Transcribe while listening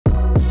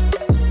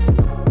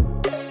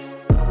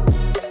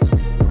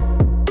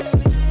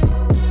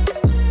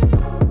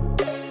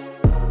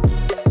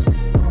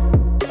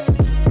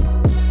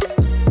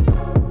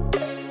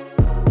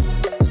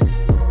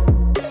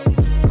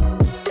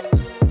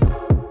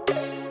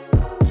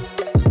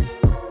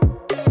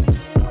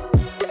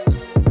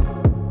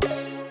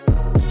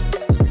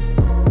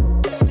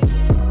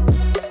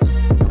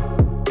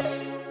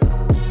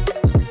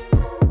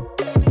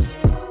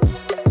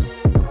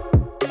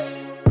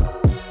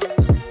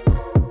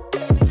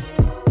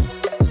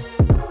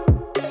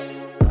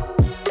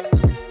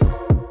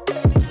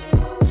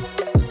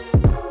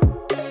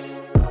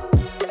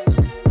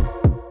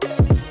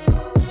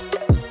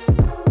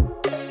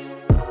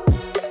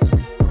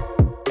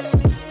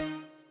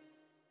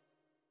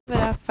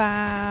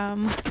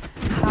fam.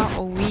 How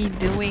are we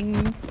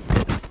doing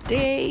this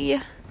day?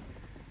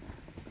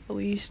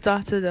 We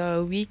started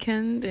a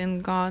weekend in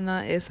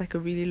Ghana. It's like a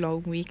really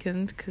long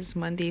weekend because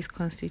Monday is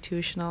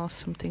constitutional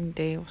something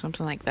day or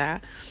something like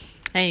that.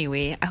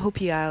 Anyway, I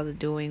hope you all are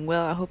doing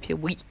well. I hope your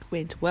week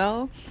went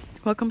well.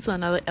 Welcome to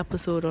another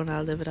episode on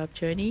our Live It Up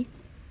journey.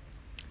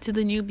 To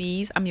the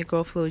newbies, I'm your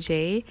girl Flo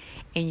J,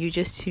 and you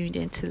just tuned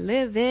in to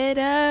Live It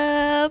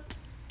Up.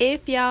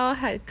 If y'all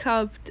had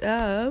caught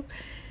up,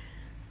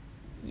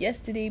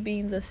 yesterday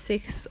being the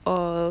 6th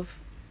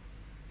of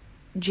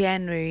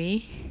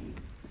January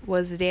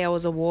was the day I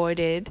was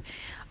awarded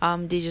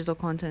Digital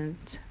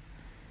Content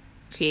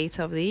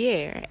Creator of the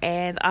Year.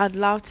 And I'd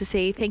love to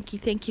say thank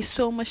you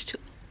so much to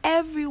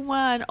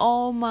everyone,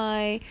 all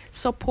my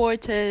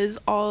supporters,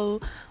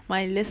 all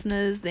my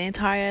listeners, the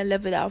entire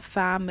Live It Up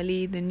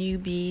family, the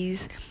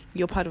newbies.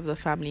 You're part of the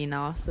family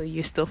now, so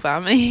you're still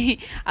family.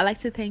 I'd like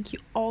to thank you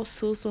all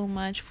so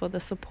much for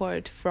the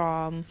support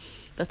from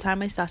the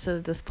time I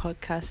started this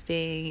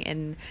podcasting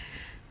and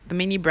the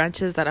many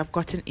branches that I've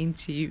gotten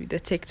into, the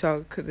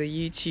TikTok, the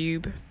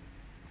YouTube,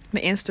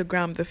 the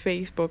Instagram, the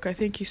Facebook. I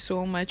thank you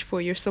so much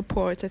for your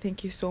support. I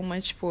thank you so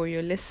much for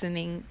your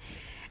listening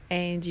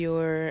and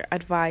your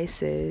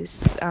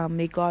advices.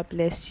 May God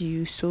bless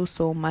you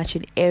so much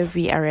in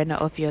every arena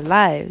of your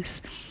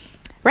lives.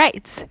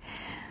 Right.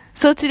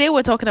 So today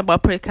we're talking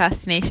about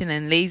procrastination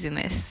and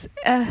laziness.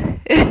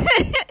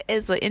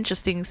 It's an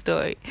interesting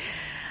story.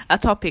 A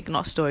topic,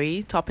 not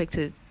story. Topic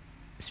to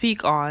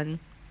speak on,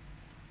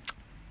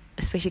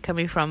 especially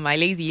coming from my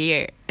lazy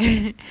ear.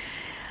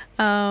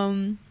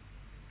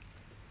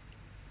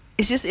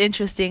 It's just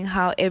interesting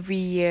how every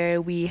year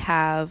we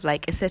have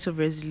like a set of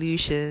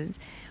resolutions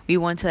we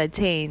want to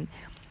attain,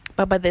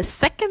 but by the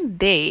second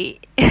day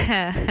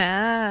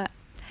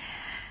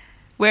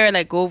we're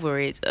like over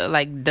it,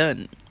 like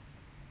done.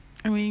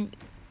 I mean,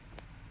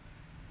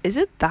 is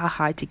it that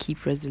hard to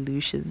keep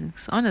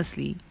resolutions?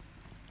 Honestly,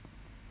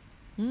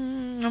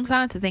 I'm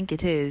starting to think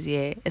it is,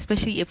 yeah.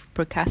 Especially if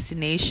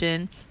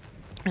procrastination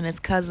and its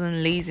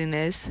cousin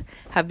laziness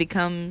have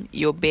become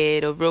your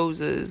bed of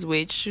roses,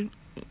 which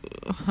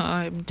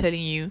I'm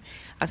telling you,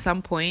 at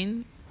some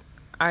point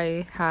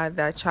I had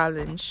that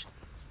challenge.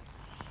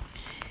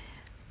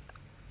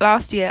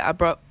 Last year I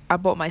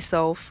bought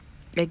myself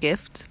a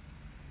gift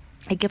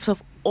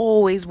I've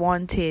always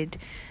wanted.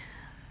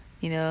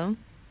 I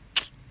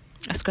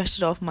scratched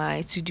it off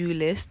my to-do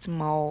list,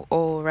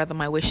 or rather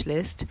my wish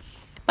list.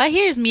 But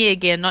here's me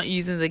again, not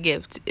using the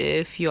gift.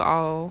 If you're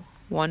all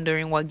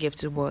wondering what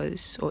gift it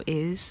was or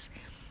is,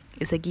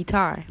 it's a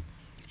guitar.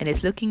 And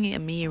it's looking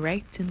at me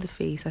right in the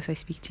face as I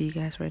speak to you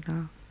guys right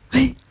now.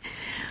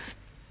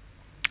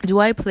 Do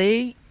I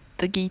play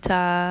the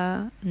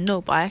guitar?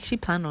 Nope, I actually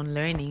plan on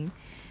learning.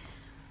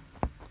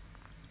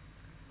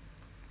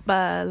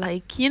 But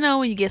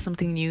when you get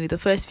something new, the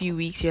first few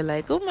weeks you're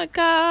like, oh my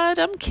God,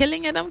 I'm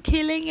killing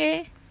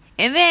it.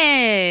 And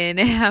then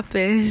it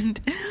happened.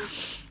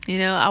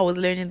 I was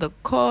learning the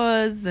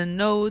chords, the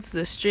notes,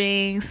 the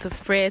strings, the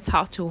frets,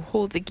 how to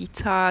hold the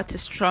guitar, to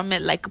strum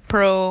it like a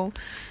pro.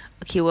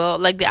 Okay, well,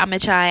 like the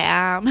amateur I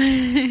am.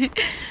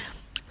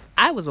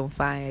 I was on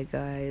fire,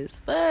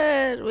 guys.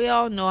 But we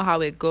all know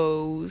how it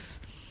goes.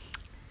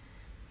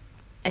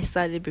 I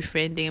started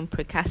befriending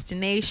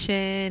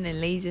procrastination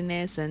and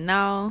laziness, and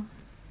now,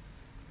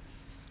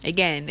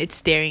 again, it's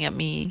staring at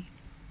me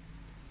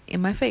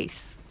in my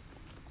face.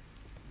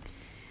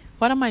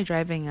 What am I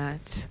driving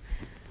at?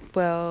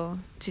 Well,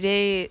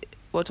 today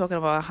we're talking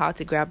about how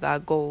to grab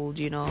that gold,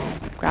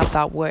 grab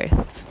that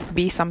worth,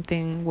 be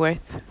something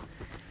worth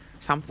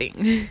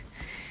something.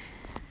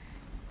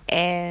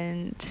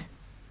 And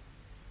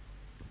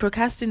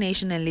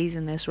procrastination and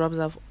laziness robs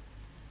us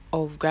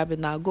of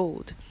grabbing that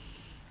gold,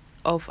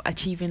 of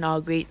achieving our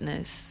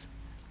greatness.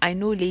 I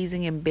know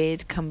lazing in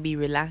bed can be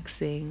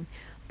relaxing,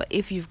 but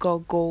if you've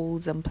got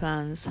goals and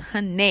plans,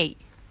 honey,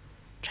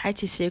 try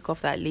to shake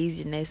off that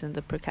laziness and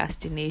the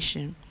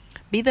procrastination.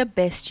 Be the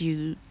best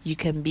you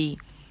can be.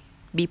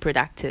 Be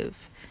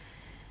productive.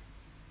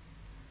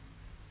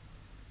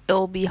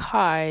 It'll be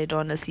hard,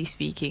 honestly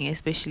speaking,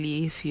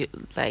 especially if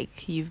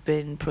you've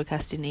been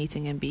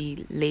procrastinating and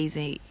be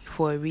lazy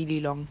for a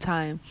really long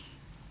time.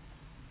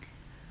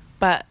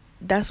 But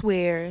that's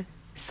where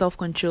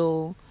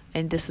self-control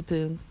and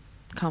discipline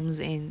comes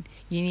in.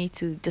 You need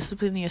to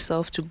discipline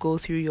yourself to go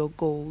through your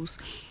goals.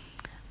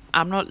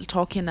 I'm not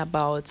talking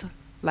about,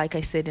 like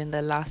I said in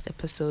the last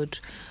episode,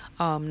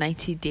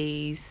 90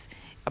 days.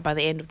 By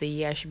the end of the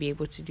year, I should be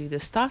able to do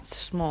this. Start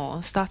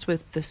small. Start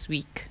with this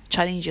week.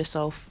 Challenge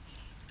yourself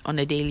on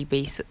a daily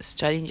basis.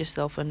 Challenge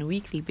yourself on a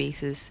weekly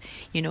basis.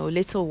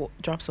 Little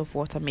drops of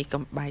water make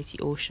a mighty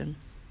ocean.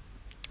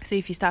 So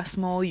if you start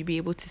small, you'll be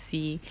able to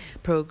see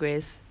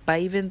progress by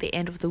even the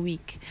end of the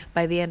week,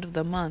 by the end of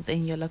the month.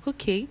 And you're like,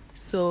 okay,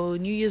 so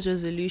New Year's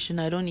resolution,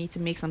 I don't need to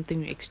make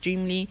something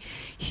extremely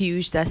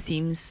huge that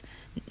seems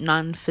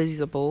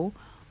non-feasible,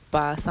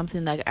 but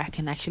something that I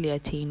can actually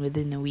attain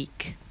within a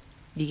week.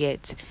 You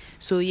get?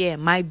 So yeah,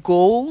 my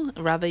goal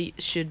rather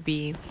should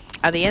be,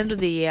 at the end of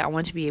the year I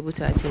want to be able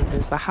to attain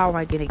this, but how am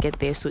I going to get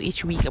there? So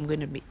each week I'm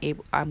going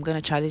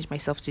to challenge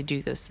myself to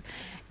do this.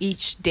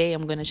 Each day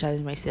I'm going to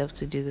challenge myself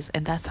to do this,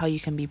 and that's how you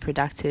can be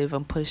productive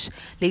and push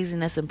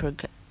laziness and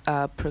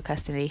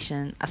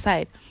procrastination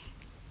aside.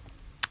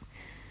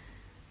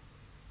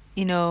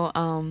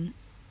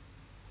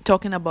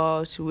 Talking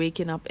about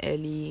waking up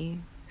early,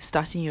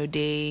 starting your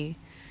day,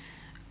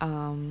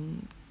 go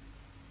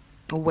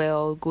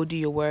do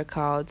your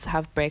workouts,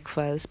 have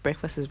breakfast.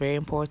 Breakfast is very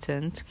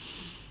important.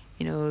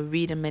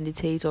 Read and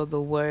meditate on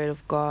the word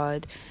of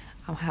God,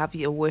 have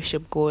your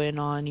worship going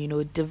on,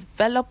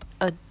 develop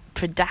a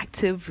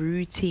productive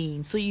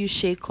routine. So you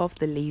shake off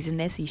the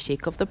laziness, you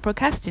shake off the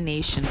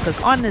procrastination,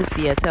 because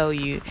honestly, I tell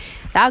you,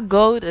 that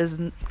goal is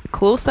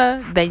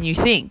closer than you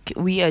think.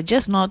 We are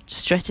just not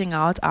stretching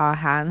out our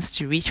hands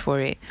to reach for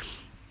it.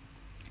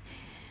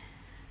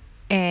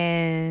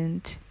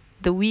 And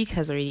the week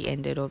has already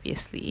ended.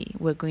 Obviously,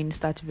 we're going to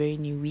start a very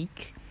new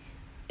week.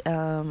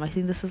 I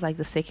think this is like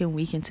the second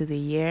week into the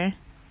year.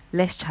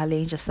 Let's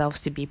challenge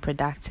ourselves to be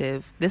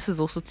productive. This is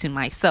also to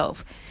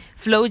myself.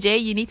 Flo J,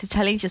 you need to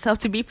challenge yourself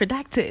to be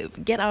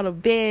productive. Get out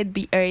of bed,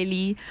 be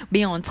early,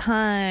 be on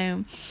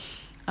time.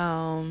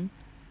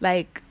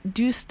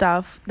 Do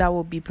stuff that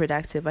will be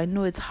productive. I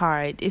know it's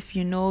hard. If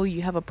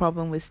you have a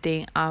problem with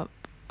staying up,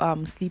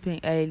 sleeping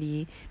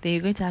early, then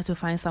you're going to have to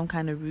find some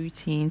kind of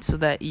routine so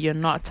that you're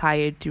not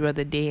tired throughout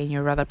the day and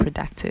you're rather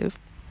productive.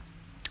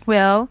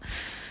 Well,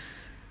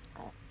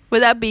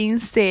 with that being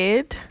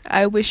said,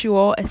 I wish you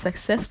all a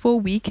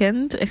successful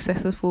weekend, a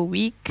successful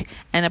week,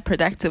 and a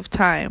productive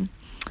time.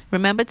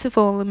 Remember to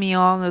follow me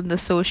all on the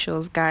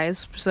socials,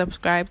 guys.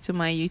 Subscribe to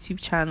my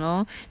YouTube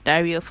channel,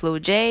 Diary of Flo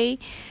J.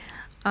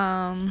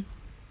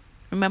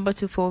 Remember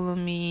to follow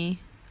me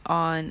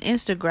on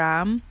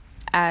Instagram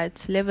at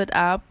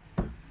livitup_by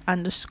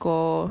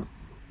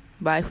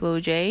Flo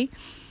J.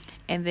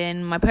 And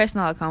then my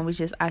personal account, which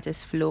is at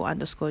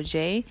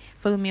 @isflo_j.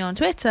 Follow me on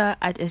Twitter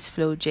at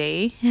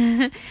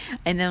 @isfloj.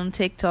 And then on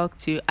TikTok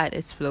too at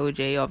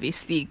 @isfloj.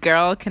 Obviously,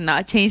 girl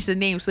cannot change the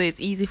name, so it's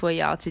easy for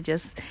y'all to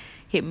just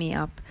hit me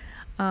up.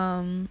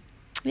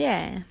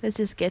 Let's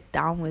just get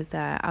down with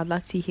that. I'd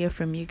like to hear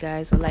from you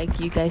guys. I'd like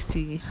you guys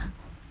to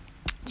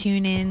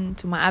tune in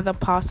to my other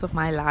parts of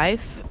my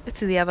life,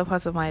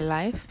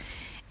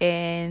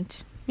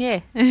 and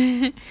yeah.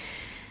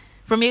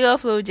 From your girl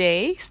Flo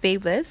J, stay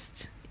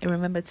blessed and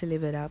remember to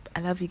live it up. I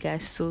love you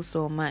guys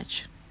so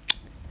much.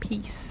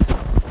 Peace.